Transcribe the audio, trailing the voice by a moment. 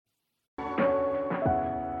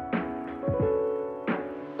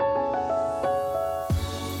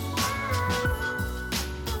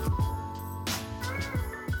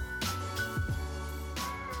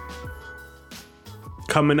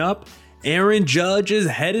Coming up, Aaron Judge is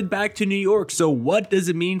headed back to New York. So what does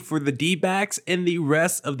it mean for the D-backs and the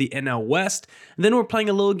rest of the NL West? And then we're playing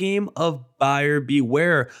a little game of buyer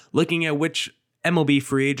beware, looking at which MLB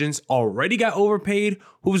free agents already got overpaid,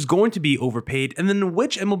 who's going to be overpaid, and then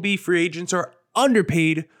which MLB free agents are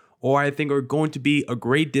underpaid or I think are going to be a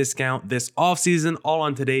great discount this offseason, all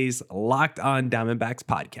on today's Locked On Diamondbacks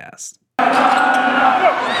podcast.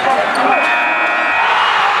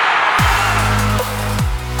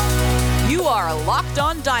 You are Locked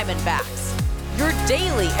On Diamondbacks, your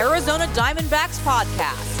daily Arizona Diamondbacks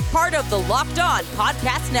podcast, part of the Locked On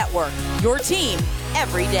Podcast Network, your team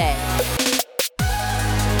every day.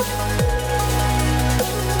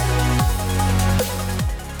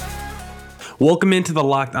 Welcome into the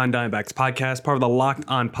Locked On Diamondbacks podcast, part of the Locked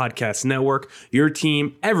On Podcast Network, your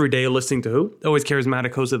team every day listening to who? Always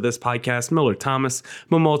charismatic host of this podcast, Miller Thomas.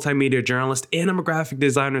 I'm a multimedia journalist and I'm a graphic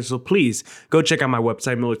designer, so please go check out my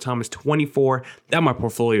website,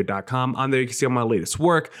 MillerThomas24.myportfolio.com. On there you can see all my latest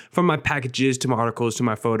work, from my packages to my articles to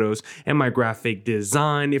my photos and my graphic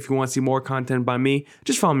design. If you want to see more content by me,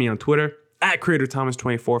 just follow me on Twitter at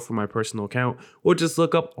CreatorThomas24 for my personal account, or just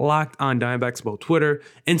look up Locked On Diamondbacks, both Twitter,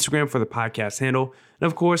 Instagram for the podcast handle. And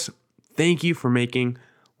of course, thank you for making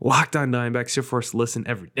Locked On Diamondbacks your first listen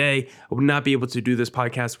every day. I would not be able to do this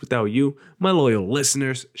podcast without you, my loyal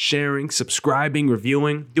listeners, sharing, subscribing,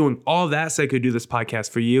 reviewing, doing all that so I could do this podcast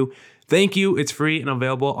for you. Thank you. It's free and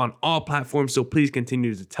available on all platforms, so please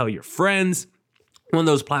continue to tell your friends. One of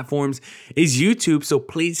those platforms is YouTube, so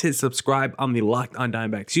please hit subscribe on the Locked On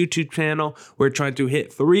Diamondbacks YouTube channel. We're trying to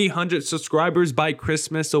hit 300 subscribers by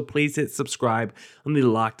Christmas, so please hit subscribe on the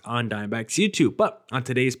Locked On Diamondbacks YouTube. But on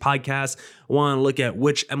today's podcast, I want to look at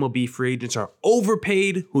which MLB free agents are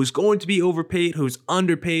overpaid, who's going to be overpaid, who's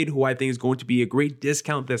underpaid, who I think is going to be a great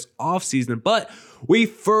discount this offseason. But we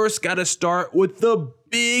first got to start with the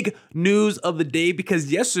big news of the day,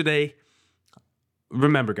 because yesterday,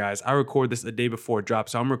 remember, guys, I record this a day before it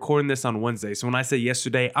drops, so I'm recording this on Wednesday. So when I say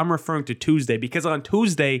yesterday, I'm referring to Tuesday, because on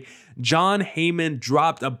Tuesday, Jon Heyman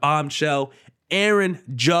dropped a bombshell. Aaron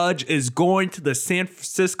Judge is going to the San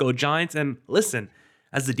Francisco Giants. And listen,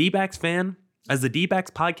 as the D-backs fan, as the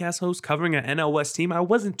D-backs podcast host covering an NL West team, I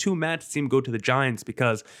wasn't too mad to see him go to the Giants,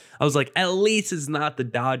 because I was like, at least it's not the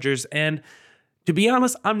Dodgers. And to be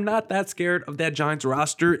honest, I'm not that scared of that Giants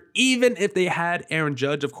roster. Even if they had Aaron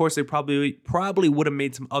Judge, of course, they probably would have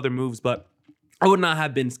made some other moves, but I would not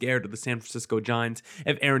have been scared of the San Francisco Giants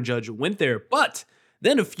if Aaron Judge went there. But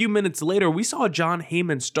then a few minutes later, we saw Jon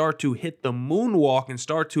Heyman start to hit the moonwalk and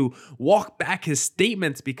start to walk back his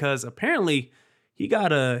statements, because apparently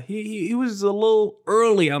he was a little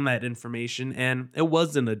early on that information, and it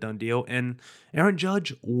wasn't a done deal, and Aaron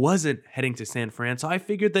Judge wasn't heading to San Fran. So I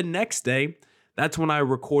figured the next day, that's when I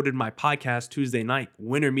recorded my podcast Tuesday night,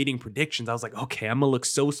 winter meeting predictions. I was like, okay, I'm going to look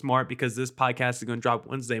so smart, because this podcast is going to drop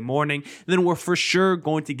Wednesday morning. And then we're for sure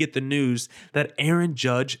going to get the news that Aaron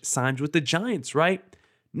Judge signs with the Giants, right?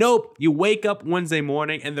 Nope. You wake up Wednesday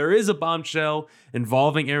morning and there is a bombshell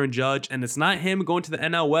involving Aaron Judge, and it's not him going to the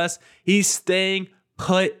NL West. He's staying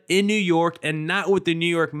put in New York, and not with the New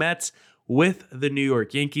York Mets, with the New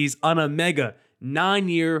York Yankees on a mega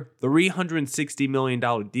 9-year, $360 million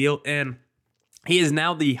deal. And he is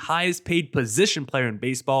now the highest paid position player in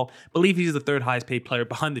baseball. I believe he's the third highest paid player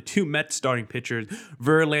behind the two Mets starting pitchers,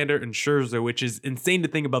 Verlander and Scherzer, which is insane to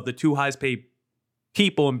think about. The two highest paid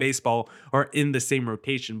people in baseball are in the same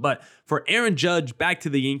rotation. But for Aaron Judge, back to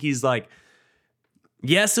the Yankees,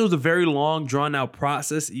 yes, it was a very long, drawn-out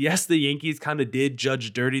process. Yes, the Yankees kind of did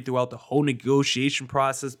Judge dirty throughout the whole negotiation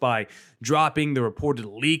process by dropping the reported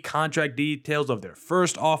league contract details of their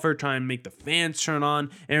first offer, trying to make the fans turn on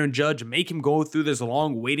Aaron Judge, make him go through this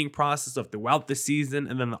long waiting process of throughout the season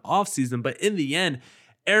and then the offseason. But in the end,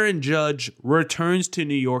 Aaron Judge returns to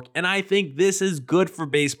New York, and I think this is good for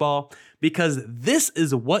baseball, because this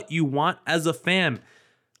is what you want as a fan.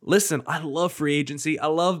 Listen, I love free agency. I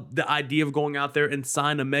love the idea of going out there and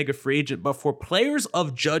sign a mega free agent. But for players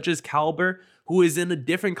of Judge's caliber, who is in a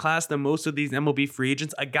different class than most of these MLB free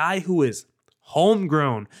agents, a guy who is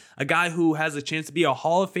homegrown, a guy who has a chance to be a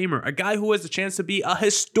Hall of Famer, a guy who has a chance to be a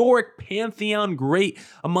historic Pantheon great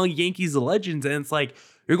among Yankees legends. And it's like,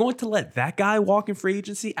 you're going to let that guy walk in free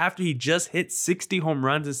agency after he just hit 60 home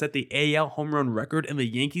runs and set the AL home run record and the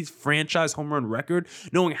Yankees franchise home run record,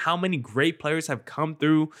 knowing how many great players have come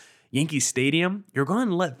through Yankee Stadium? You're going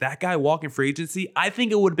to let that guy walk in free agency? I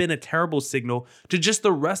think it would have been a terrible signal to just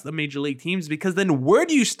the rest of major league teams, because then where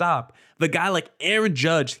do you stop? The guy like Aaron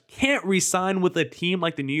Judge can't re-sign with a team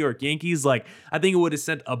like the New York Yankees. I think it would have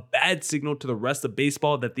sent a bad signal to the rest of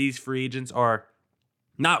baseball that these free agents are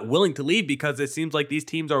not willing to leave, because it seems like these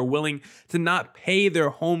teams are willing to not pay their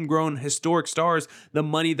homegrown historic stars the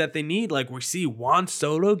money that they need. Like we see Juan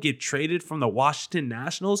Soto get traded from the Washington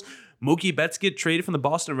Nationals. Mookie Betts get traded from the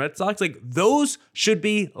Boston Red Sox. Like those should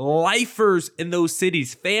be lifers in those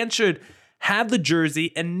cities. Fans should have the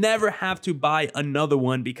jersey and never have to buy another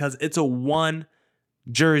one, because it's a one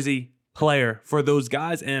jersey player for those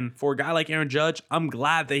guys. And for a guy like Aaron Judge, I'm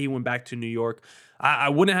glad that he went back to New York. I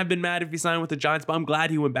wouldn't have been mad if he signed with the Giants, but I'm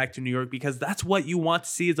glad he went back to New York, because that's what you want to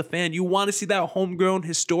see as a fan. You want to see that homegrown,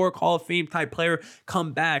 historic Hall of Fame type player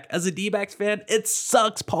come back. As a D-backs fan, it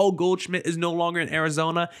sucks Paul Goldschmidt is no longer in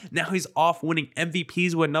Arizona. Now he's off winning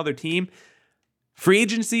MVPs with another team. Free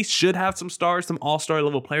agency should have some stars, some all-star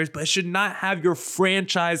level players, but it should not have your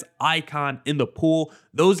franchise icon in the pool.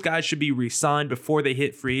 Those guys should be re-signed before they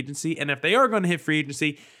hit free agency. And if they are going to hit free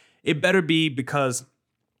agency, it better be because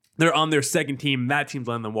they're on their second team. That team's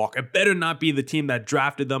letting them walk. It better not be the team that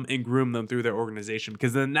drafted them and groomed them through their organization,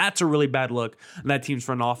 because then that's a really bad look on that team's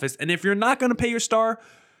front office. And if you're not going to pay your star,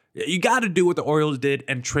 you got to do what the Orioles did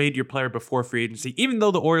and trade your player before free agency. Even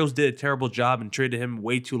though the Orioles did a terrible job and traded him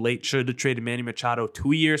way too late, should have traded Manny Machado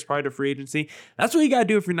 2 years prior to free agency. That's what you got to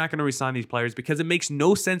do if you're not going to re-sign these players, because it makes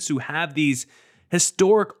no sense to have these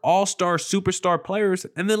historic all-star superstar players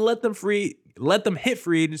and then let them hit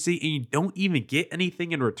free agency and you don't even get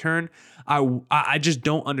anything in return. I just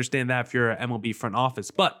don't understand that if you're an MLB front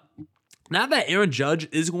office. But now that Aaron Judge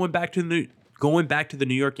is going back to the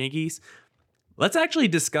New York Yankees, let's actually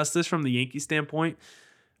discuss this from the Yankees standpoint,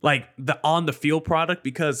 like the on the field product,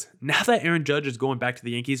 because now that Aaron Judge is going back to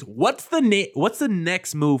the Yankees, what's the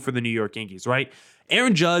next move for the New York Yankees, right?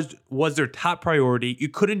 Aaron Judge was their top priority. You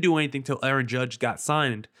couldn't do anything till Aaron Judge got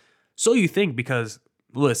signed. So you think, because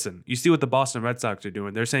listen, you see what the Boston Red Sox are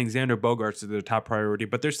doing. They're saying Xander Bogaerts is their top priority,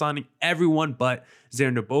 but they're signing everyone but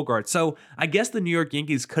Xander Bogaerts. So I guess the New York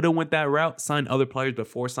Yankees could have went that route, signed other players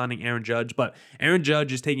before signing Aaron Judge, but Aaron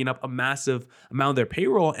Judge is taking up a massive amount of their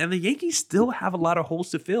payroll, and the Yankees still have a lot of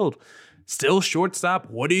holes to fill. Still shortstop.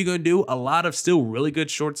 What are you going to do? A lot of still really good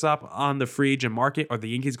shortstop on the free agent market. Are the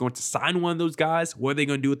Yankees going to sign one of those guys? What are they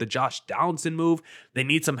going to do with the Josh Donaldson move? They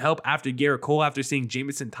need some help after Garrett Cole, after seeing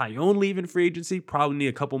Jameson Taillon leave in free agency. Probably need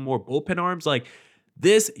a couple more bullpen arms. Like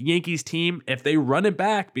this Yankees team, if they run it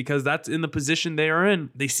back, because that's in the position they are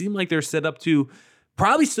in, they seem like they're set up to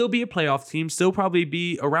probably still be a playoff team, still probably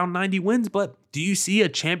be around 90 wins. But do you see a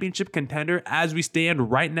championship contender as we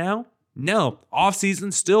stand right now? No.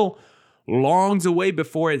 Offseason still longs away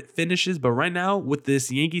before it finishes, but right now with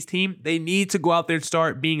this Yankees team, they need to go out there and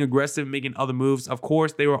start being aggressive, making other moves. Of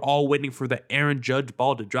course, they were all waiting for the Aaron Judge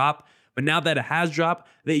ball to drop, but now that it has dropped,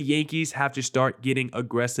 the Yankees have to start getting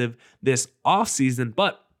aggressive this offseason.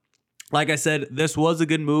 But like I said, this was a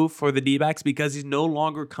good move for the D-backs, because he's no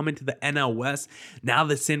longer coming to the NL West. Now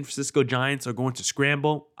the San Francisco Giants are going to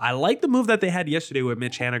scramble. I like the move that they had yesterday with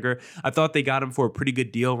Mitch Haniger. I thought they got him for a pretty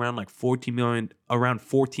good deal, around $14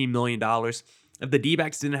 million. If the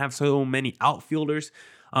D-backs didn't have so many outfielders,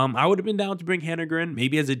 I would have been down to bring Haniger in,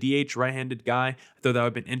 maybe as a DH right-handed guy. I thought that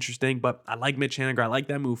would have been interesting, but I like Mitch Haniger. I like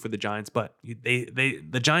that move for the Giants, but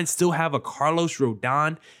the Giants still have a Carlos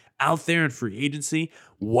Rodon out there in free agency.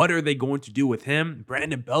 What are they going to do with him?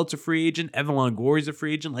 Brandon Belt's a free agent. Evan Longoria's a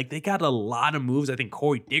free agent. Like, they got a lot of moves. I think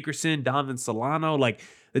Corey Dickerson, Donovan Solano. Like,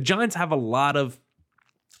 the Giants have a lot of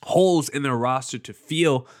holes in their roster to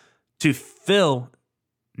fill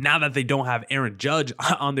now that they don't have Aaron Judge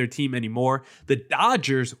on their team anymore. The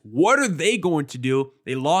Dodgers, what are they going to do?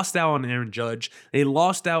 They lost out on Aaron Judge. They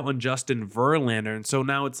lost out on Justin Verlander. And so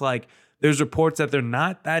now it's like, there's reports that they're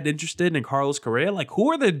not that interested in Carlos Correa. Like,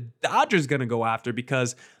 who are the Dodgers going to go after?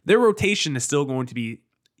 Because their rotation is still going to be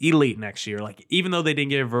elite next year. Like, even though they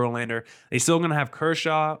didn't get Verlander, they're still going to have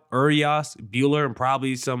Kershaw, Urias, Buehler, and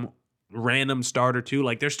probably some random starter too.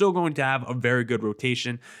 Like, they're still going to have a very good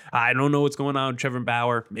rotation. I don't know what's going on with Trevor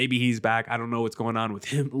Bauer. Maybe he's back. I don't know what's going on with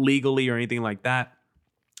him legally or anything like that.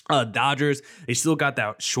 Dodgers, they still got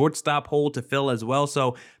that shortstop hole to fill as well.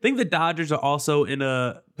 So I think the Dodgers are also in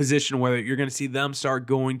a position where you're going to see them start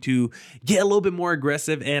going to get a little bit more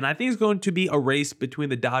aggressive. And I think it's going to be a race between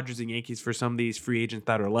the Dodgers and Yankees for some of these free agents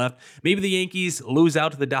that are left. Maybe the Yankees lose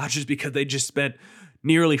out to the Dodgers because they just spent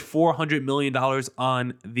nearly $400 million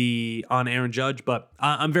on Aaron Judge. But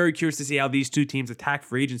I'm very curious to see how these two teams attack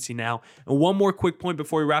free agency now. And one more quick point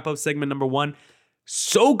before we wrap up segment number one.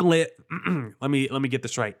 So glad, let me get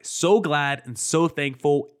this right. So glad and so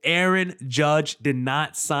thankful Aaron Judge did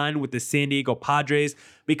not sign with the San Diego Padres,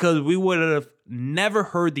 because we would have never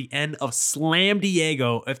heard the end of Slam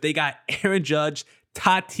Diego if they got Aaron Judge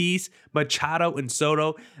Tatis, Machado, and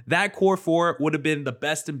Soto. That core four would have been the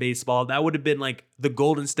best in baseball. That would have been like the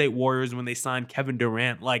Golden State Warriors when they signed Kevin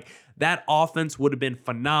Durant. Like, that offense would have been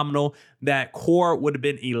phenomenal. That core would have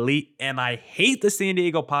been elite. And I hate the San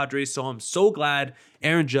Diego Padres, so I'm so glad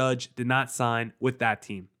Aaron Judge did not sign with that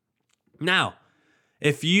team. Now,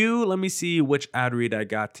 let me see which ad read I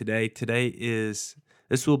got today.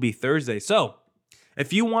 This will be Thursday. So,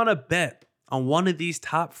 if you want to bet on one of these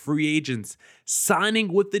top free agents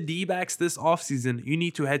signing with the D-backs this offseason, you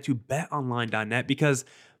need to head to betonline.net, because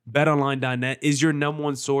betonline.net is your number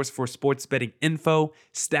one source for sports betting info,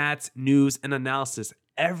 stats, news, and analysis.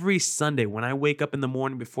 Every Sunday when I wake up in the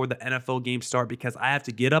morning before the NFL games start, because I have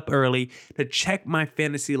to get up early to check my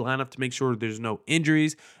fantasy lineup to make sure there's no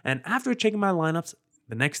injuries. And after checking my lineups,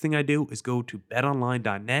 the next thing I do is go to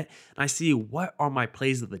betonline.net and I see what are my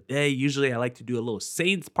plays of the day. Usually I like to do a little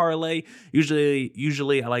Saints parlay.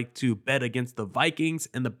 Usually I like to bet against the Vikings,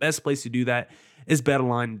 and the best place to do that is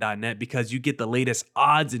betonline.net, because you get the latest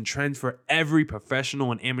odds and trends for every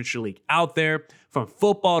professional and amateur league out there. From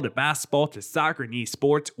football to basketball to soccer and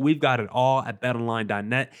esports, we've got it all at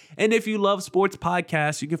betonline.net. And if you love sports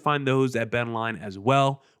podcasts, you can find those at betonline as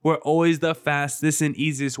well. We're always the fastest and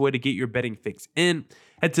easiest way to get your betting fix in.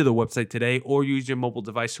 Head to the website today or use your mobile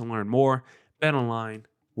device to learn more. BetOnline,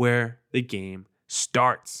 where the game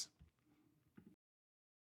starts.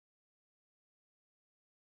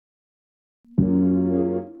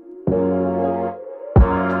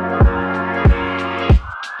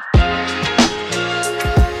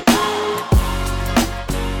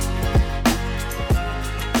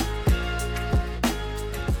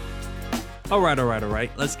 All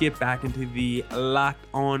right. Let's get back into the Locked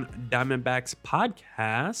On Diamondbacks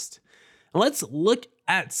podcast. And let's look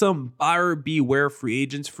at some buyer beware free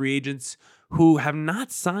agents who have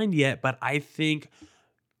not signed yet, but I think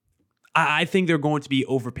they're going to be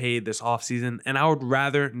overpaid this offseason, and I would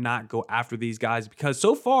rather not go after these guys, because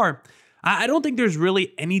so far, I don't think there's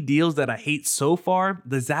really any deals that I hate so far.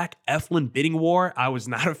 The Zach Eflin bidding war, I was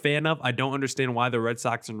not a fan of. I don't understand why the Red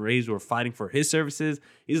Sox and Rays were fighting for his services.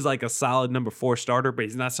 He's like a solid number 4 starter, but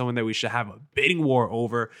he's not someone that we should have a bidding war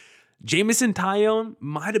over. Jameson Taillon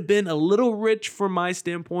might have been a little rich from my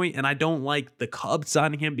standpoint, and I don't like the Cubs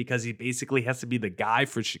signing him because he basically has to be the guy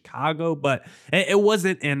for Chicago, but it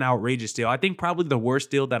wasn't an outrageous deal. I think probably the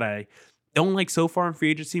worst deal that I don't like so far in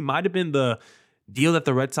free agency might have been the deal that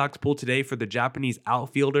the Red Sox pulled today for the Japanese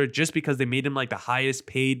outfielder, just because they made him like the highest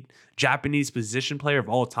paid Japanese position player of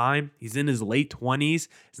all time. He's in his late 20s.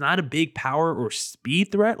 He's not a big power or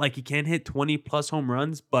speed threat. Like, he can hit 20 plus home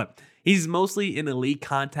runs, but he's mostly an elite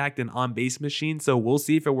contact and on-base machine. So we'll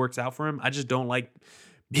see if it works out for him. I just don't like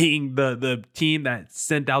being the team that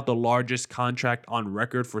sent out the largest contract on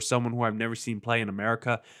record for someone who I've never seen play in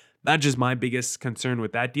America. That's just my biggest concern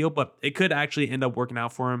with that deal, but it could actually end up working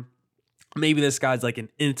out for him. Maybe this guy's like an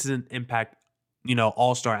instant impact,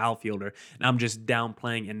 all-star outfielder, and I'm just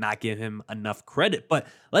downplaying and not giving him enough credit. But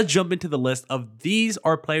let's jump into the list of these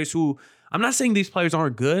are players who, I'm not saying these players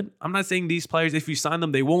aren't good. I'm not saying these players, if you sign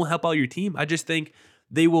them, they won't help out your team. I just think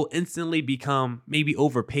they will instantly become maybe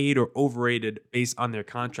overpaid or overrated based on their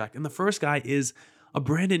contract. And the first guy is a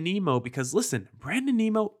Brandon Nimmo, because listen, Brandon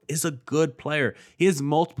Nimmo is a good player. He has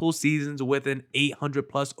multiple seasons with an 800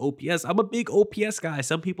 plus OPS. I'm a big OPS guy.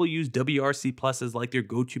 Some people use WRC plus as like their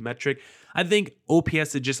go-to metric. I think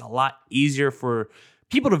OPS is just a lot easier for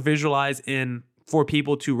people to visualize and for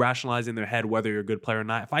people to rationalize in their head whether you're a good player or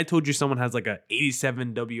not. If I told you someone has like a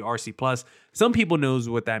 87 WRC plus, some people knows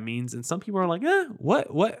what that means, and some people are like,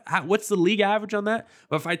 what's the league average on that?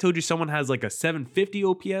 But if I told you someone has like a 750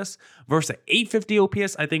 OPS versus an 850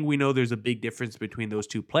 OPS, I think we know there's a big difference between those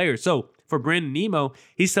two players. So for Brandon Nimmo,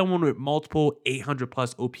 he's someone with multiple 800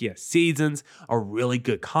 plus OPS seasons, a really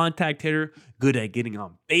good contact hitter, good at getting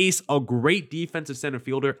on base, a great defensive center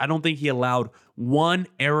fielder. I don't think he allowed one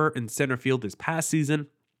error in center field this past season.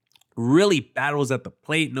 Really battles at the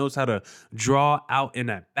plate, knows how to draw out in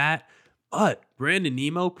at bat. But Brandon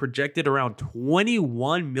Nimmo projected around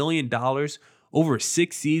 $21 million over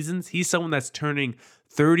 6 seasons. He's someone that's turning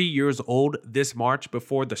 30 years old this March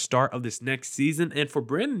before the start of this next season. And for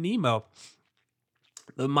Brandon Nimmo,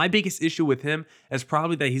 my biggest issue with him is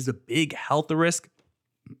probably that he's a big health risk.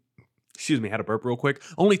 Excuse me, had a burp real quick.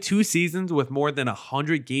 Only 2 seasons with more than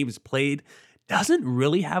 100 games played. Doesn't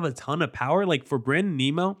really have a ton of power. Like for Brandon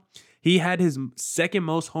Nimmo, he had his second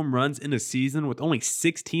most home runs in a season with only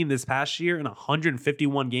 16 this past year in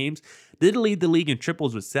 151 games. Did lead the league in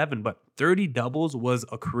triples with 7, but 30 doubles was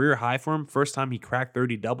a career high for him. First time he cracked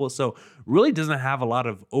 30 doubles. So really doesn't have a lot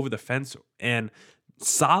of over the fence and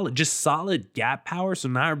solid gap power. So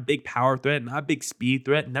not a big power threat, not a big speed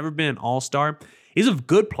threat, never been an all-star. He's a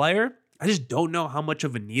good player. I just don't know how much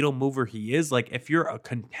of a needle mover he is. Like, if you're a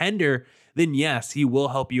contender, then yes, he will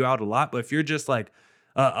help you out a lot. But if you're just like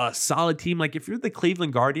a solid team, like if you're the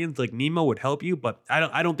Cleveland Guardians, like Nemo would help you, but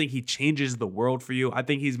I don't think he changes the world for you. I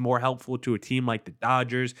think he's more helpful to a team like the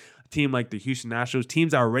Dodgers, a team like the Houston Nationals,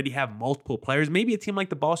 teams that already have multiple players, maybe a team like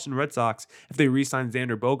the Boston Red Sox if they re-sign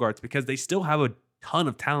Xander Bogaerts, because they still have a ton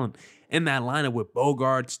of talent in that lineup with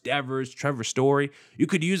Bogaerts, Devers, Trevor Story. You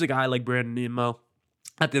could use a guy like Brandon Nimmo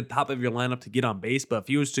at the top of your lineup to get on base. But if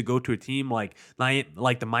he was to go to a team like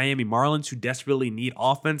the Miami Marlins, who desperately need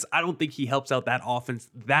offense, I don't think he helps out that offense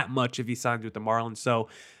that much if he signs with the Marlins. So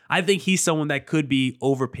I think he's someone that could be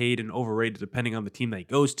overpaid and overrated depending on the team that he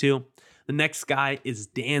goes to. The next guy is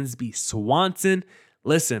Dansby Swanson.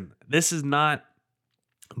 Listen, this is not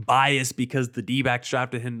biased because the D-backs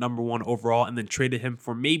drafted him number 1 overall and then traded him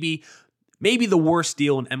for maybe the worst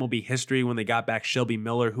deal in MLB history when they got back Shelby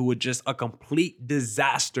Miller, who was just a complete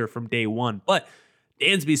disaster from day one. But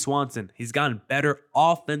Dansby Swanson, he's gotten better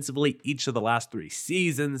offensively each of the last 3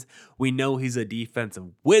 seasons. We know he's a defensive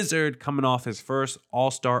wizard coming off his first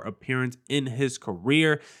All-Star appearance in his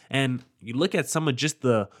career. And you look at some of just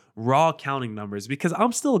the raw counting numbers, because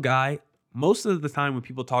I'm still a guy, most of the time when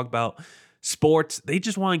people talk about sports, they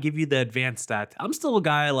just want to give you the advanced stats. I'm still a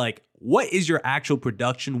guy like, what is your actual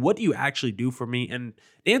production? What do you actually do for me? And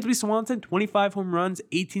Dansby Swanson, 25 home runs,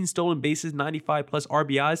 18 stolen bases, 95 plus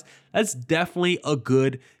RBIs. That's definitely a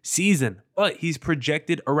good season. But he's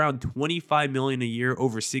projected around $25 million a year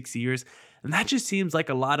over 6 years. And that just seems like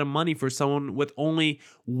a lot of money for someone with only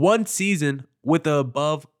one season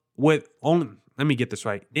let me get this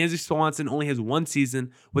right. Dansby Swanson only has one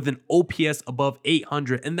season with an OPS above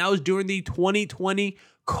 800, and that was during the 2020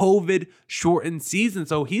 COVID shortened season.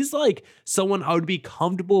 So he's like someone I would be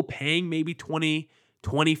comfortable paying maybe $25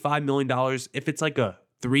 million if it's like a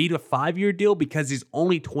 3 to 5 year deal, because he's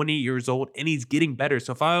only 20 years old and he's getting better.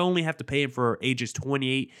 So if I only have to pay him for ages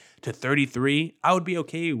 28 to 33, I would be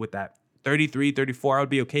okay with that. 33, 34, I would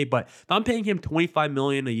be okay. But if I'm paying him $25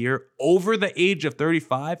 million a year over the age of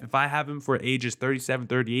 35, if I have him for ages 37,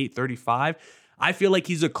 38, 35, I feel like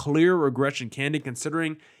he's a clear regression candidate,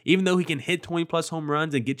 considering even though he can hit 20 plus home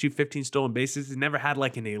runs and get you 15 stolen bases, he's never had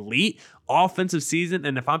like an elite offensive season.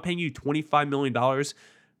 And if I'm paying you $25 million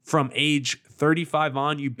from age 35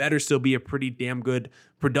 on, you better still be a pretty damn good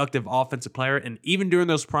productive offensive player. And even during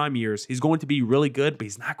those prime years, he's going to be really good, but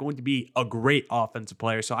he's not going to be a great offensive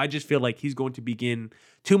player. So I just feel like he's going to be getting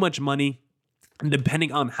too much money. And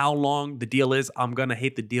depending on how long the deal is, I'm going to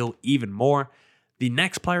hate the deal even more. The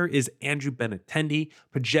next player is Andrew Benintendi,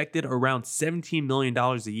 projected around $17 million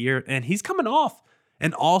a year. And he's coming off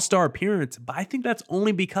an all-star appearance, but I think that's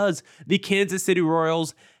only because the Kansas City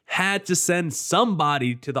Royals had to send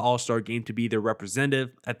somebody to the All-Star game to be their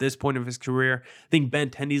representative at this point of his career. I think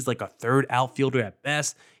Benintendi's like a third outfielder at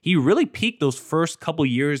best. He really peaked those first couple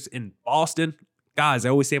years in Boston. Guys, I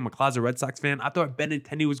always say I'm a closet Red Sox fan. I thought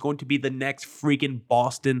Benintendi was going to be the next freaking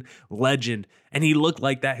Boston legend, and he looked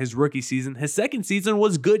like that his rookie season. His second season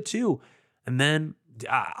was good too. And then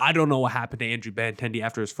I don't know what happened to Andrew Benintendi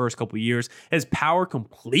after his first couple years. His power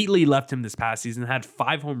completely left him this past season. Had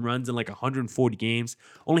 5 home runs in like 140 games.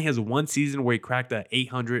 Only has one season where he cracked a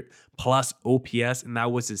 800 plus OPS, and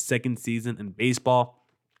that was his second season in baseball.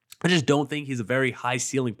 I just don't think he's a very high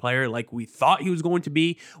ceiling player like we thought he was going to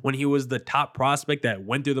be when he was the top prospect that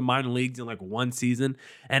went through the minor leagues in like one season.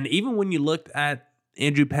 And even when you looked at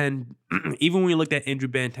Andrew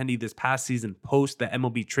Benintendi this past season post the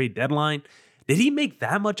MLB trade deadline, did he make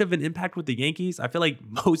that much of an impact with the Yankees? I feel like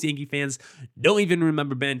most Yankee fans don't even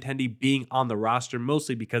remember Benintendi being on the roster,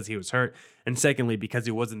 mostly because he was hurt, and secondly, because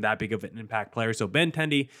he wasn't that big of an impact player. So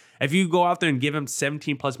Benintendi, if you go out there and give him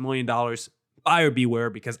 $17+ million, buyer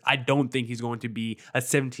beware, because I don't think he's going to be a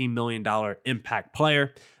 $17 million impact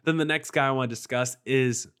player. Then the next guy I want to discuss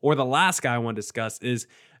is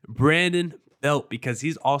Brandon Belt, because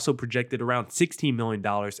he's also projected around $16 million.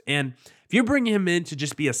 And if you're bringing him in to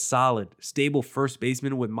just be a solid, stable first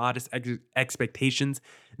baseman with modest expectations,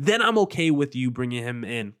 then I'm okay with you bringing him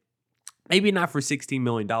in. Maybe not for $16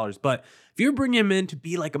 million, but if you're bringing him in to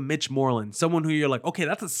be like a Mitch Moreland, someone who you're like, okay,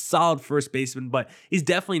 that's a solid first baseman, but he's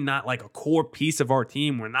definitely not like a core piece of our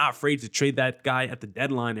team. We're not afraid to trade that guy at the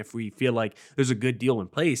deadline if we feel like there's a good deal in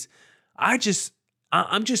place. I'm just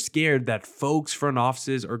scared that folks, front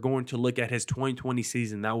offices are going to look at his 2020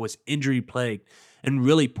 season that was injury plagued and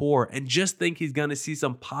really poor and just think he's going to see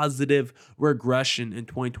some positive regression in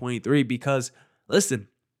 2023. Because listen,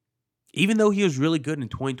 even though he was really good in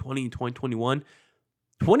 2020 and 2021,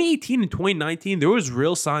 2018 and 2019, there was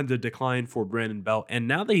real signs of decline for Brandon Belt. And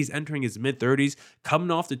now that he's entering his mid-30s,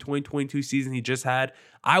 coming off the 2022 season he just had,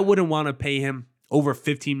 I wouldn't want to pay him over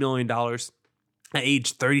 $15 million at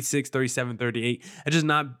age 36, 37, 38.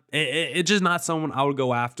 It's just not someone I would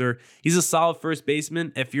go after. He's a solid first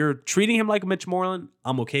baseman. If you're treating him like Mitch Moreland,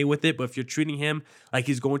 I'm okay with it. But if you're treating him like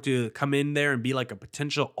he's going to come in there and be like a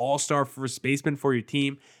potential all-star first baseman for your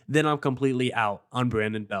team, then I'm completely out on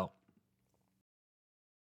Brandon Belt.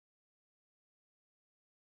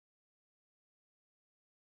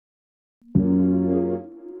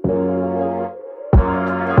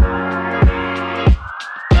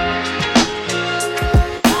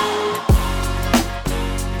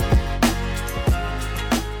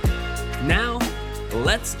 Now,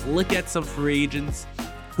 let's look at some free agents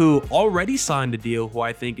who already signed a deal who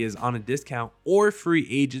I think is on a discount, or free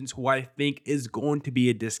agents who I think is going to be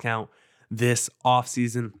a discount this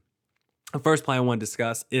offseason. The first player I want to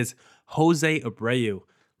discuss is Jose Abreu.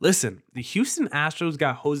 Listen, the Houston Astros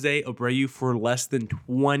got Jose Abreu for less than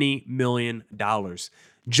 $20 million.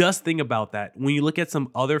 Just think about that. When you look at some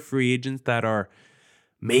other free agents that are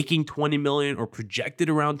making $20 million or projected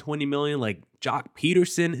around $20 million, like Jock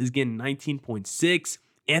Peterson is getting 19.6.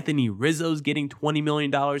 Anthony Rizzo's getting $20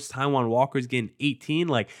 million. Taijuan Walker's getting 18.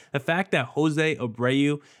 Like, the fact that Jose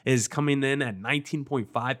Abreu is coming in at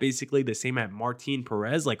 19.5, basically the same at Martin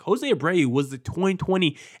Perez. Like, Jose Abreu was the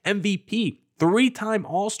 2020 MVP. 3-time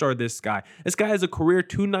All-Star, this guy. This guy has a career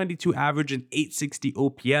 292 average and 860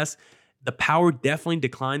 OPS. The power definitely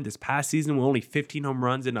declined this past season with only 15 home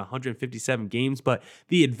runs in 157 games, but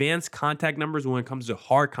the advanced contact numbers when it comes to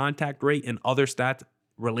hard contact rate and other stats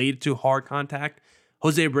related to hard contact,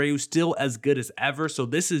 Jose Abreu is still as good as ever. So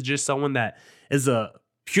this is just someone that is a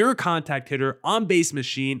pure contact hitter, on-base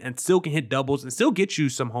machine, and still can hit doubles and still get you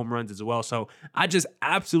some home runs as well. So I just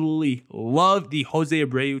absolutely love the Jose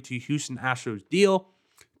Abreu to Houston Astros deal.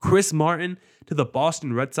 Chris Martin to the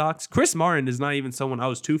Boston Red Sox. Chris Martin is not even someone I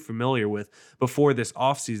was too familiar with before this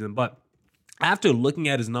offseason, but after looking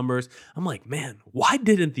at his numbers, I'm like, man, why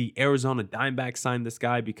didn't the Arizona Diamondbacks sign this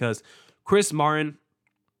guy? Because Chris Martin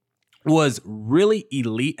was really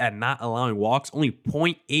elite at not allowing walks, only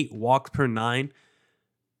 0.8 walks per 9.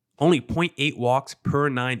 Only 0.8 walks per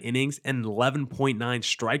 9 innings and 11.9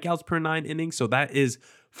 strikeouts per 9 innings. So that is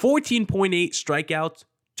 14.8 strikeouts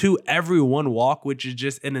to every 1 walk, which is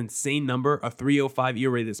just an insane number. A 3.05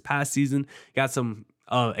 ERA this past season. Got some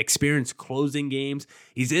experience closing games.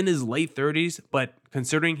 He's in his late 30s, but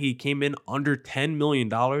considering he came in under $10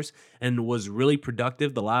 million and was really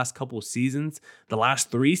productive the last couple of seasons, the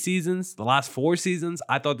last 3 seasons, the last 4 seasons,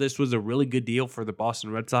 I thought this was a really good deal for the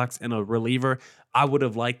Boston Red Sox and a reliever I would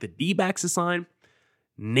have liked the D-backs to sign.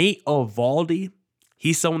 Nate Eovaldi,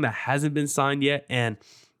 he's someone that hasn't been signed yet, and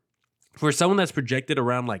for someone that's projected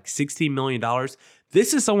around like $16 million,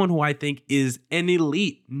 this is someone who I think is an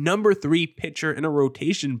elite number 3 pitcher in a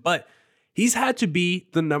rotation, but he's had to be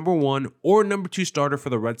the number 1 or number 2 starter for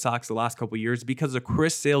the Red Sox the last couple of years because of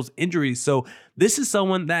Chris Sale's injuries. So this is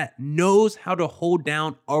someone that knows how to hold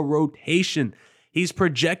down a rotation. He's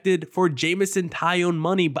projected for Jameson Taillon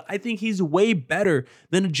money, but I think he's way better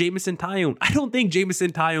than a Jameson Taillon. I don't think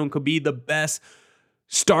Jameson Taillon could be the best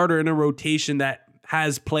starter in a rotation that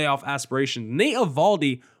has playoff aspirations. Nate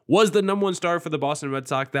Eovaldi was the number 1 starter for the Boston Red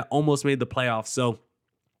Sox that almost made the playoffs. So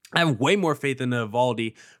I have way more faith in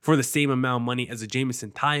Eovaldi for the same amount of money as a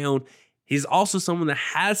Jameson Taillon. He's also someone that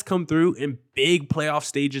has come through in big playoff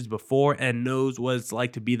stages before and knows what it's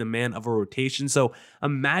like to be the man of a rotation. So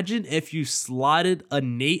imagine if you slotted a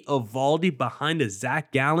Nate Eovaldi behind a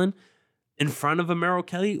Zach Gallen in front of a Merrill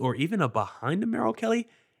Kelly or even a behind a Merrill Kelly.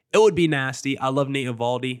 It would be nasty. I love Nate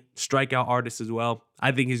Eovaldi, strikeout artist as well.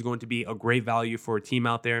 I think he's going to be a great value for a team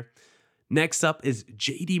out there. Next up is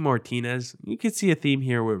JD Martinez. You can see a theme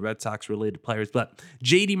here with Red Sox related players, but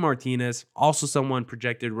JD Martinez, also someone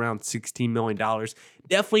projected around $16 million.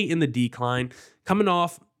 Definitely in the decline, coming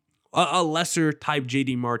off a lesser type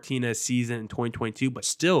JD Martinez season in 2022, but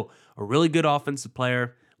still a really good offensive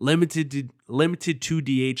player. Limited to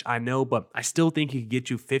DH, I know, but I still think he could get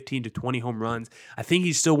you 15 to 20 home runs. I think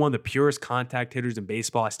he's still one of the purest contact hitters in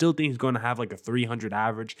baseball. I still think he's going to have like a 300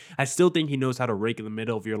 average. I still think he knows how to rake in the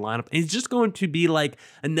middle of your lineup. And he's just going to be like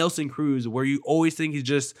a Nelson Cruz where you always think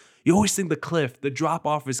you always think the cliff, the drop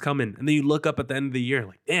off is coming. And then you look up at the end of the year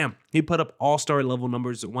like, damn, he put up all-star level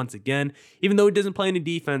numbers once again. Even though he doesn't play any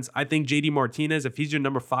defense, I think JD Martinez, if he's your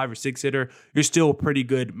number 5 or 6 hitter, you're still a pretty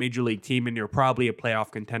good major league team and you're probably a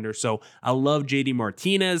playoff contender. So I love JD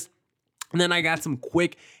Martinez. And then I got some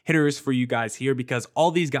quick hitters for you guys here because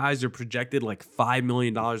all these guys are projected like $5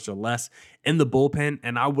 million or less in the bullpen.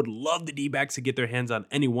 And I would love the D-backs to get their hands on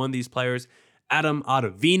any one of these players. Adam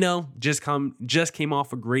Ottavino just came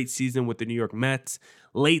off a great season with the New York Mets.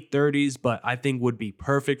 Late 30s, but I think would be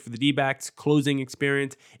perfect for the D-backs. Closing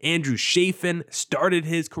experience. Andrew Chafin started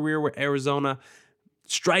his career with Arizona.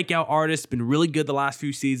 Strikeout artist, been really good the last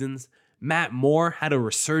few seasons. Matt Moore had a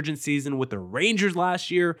resurgent season with the Rangers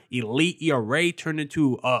last year. Elite ERA turned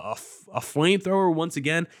into a flamethrower once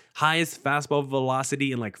again. Highest fastball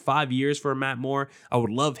velocity in like 5 years for Matt Moore. I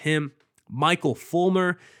would love him. Michael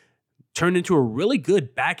Fulmer turned into a really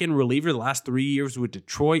good back-end reliever the last 3 years with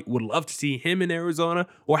Detroit. Would love to see him in Arizona.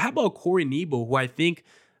 Or how about Corey Nebo, who I think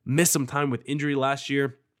missed some time with injury last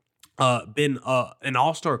year. Been an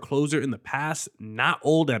all-star closer in the past. Not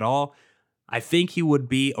old at all. I think he would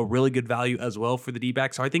be a really good value as well for the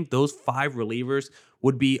D-backs. So I think those 5 relievers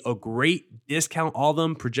would be a great discount. All of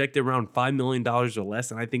them projected around $5 million or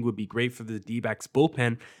less, and I think would be great for the D-backs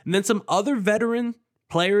bullpen. And then some other veteran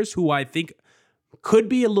players who I think could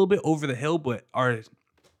be a little bit over the hill, but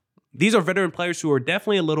these are veteran players who are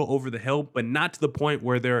definitely a little over the hill, but not to the point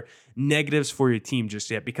where they're negatives for your team just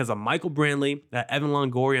yet. Because of Michael Brantley, Evan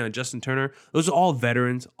Longoria, and Justin Turner, those are all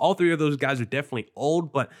veterans. All 3 of those guys are definitely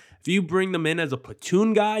old, but if you bring them in as a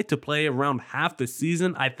platoon guy to play around half the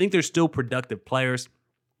season, I think they're still productive players.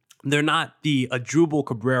 They're not the Adrubal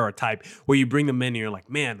Cabrera type where you bring them in and you're like,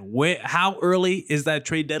 man, how early is that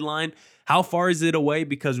trade deadline? How far is it away?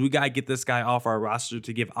 Because we got to get this guy off our roster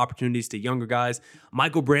to give opportunities to younger guys.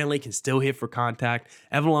 Michael Brantley can still hit for contact.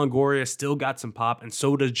 Evan Longoria still got some pop, and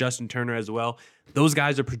so does Justin Turner as well. Those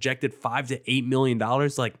guys are projected $5 to $8 million.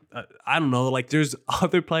 Like, I don't know. Like, there's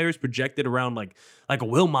other players projected around like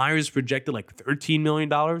Will Myers projected like $13 million.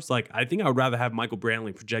 Like, I think I would rather have Michael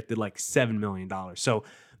Brantley projected like $7 million. So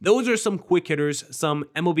those are some quick hitters, some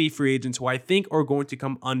MLB free agents who I think are going to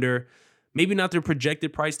come under maybe not their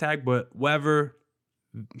projected price tag, but whatever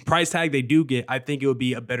price tag they do get, I think it would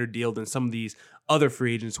be a better deal than some of these other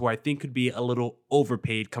free agents who I think could be a little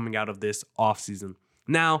overpaid coming out of this offseason.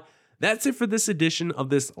 Now, that's it for this edition of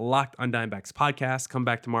this Locked on Diamondbacks podcast. Come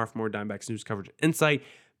back tomorrow for more Diamondbacks news coverage and insight.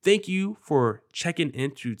 Thank you for checking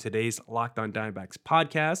into today's Locked on Diamondbacks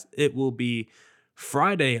podcast. It will be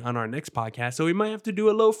Friday on our next podcast, so we might have to do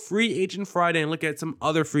a little free agent Friday and look at some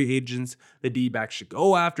other free agents the D-backs should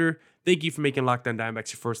go after. Thank you for making Locked on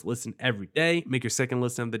Diamondbacks your first listen every day. Make your second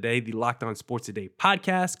listen of the day the Locked on Sports Today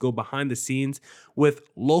podcast. Go behind the scenes with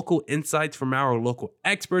local insights from our local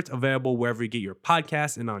experts, available wherever you get your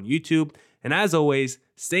podcasts and on YouTube. And as always,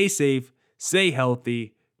 stay safe, stay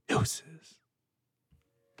healthy. Deuces.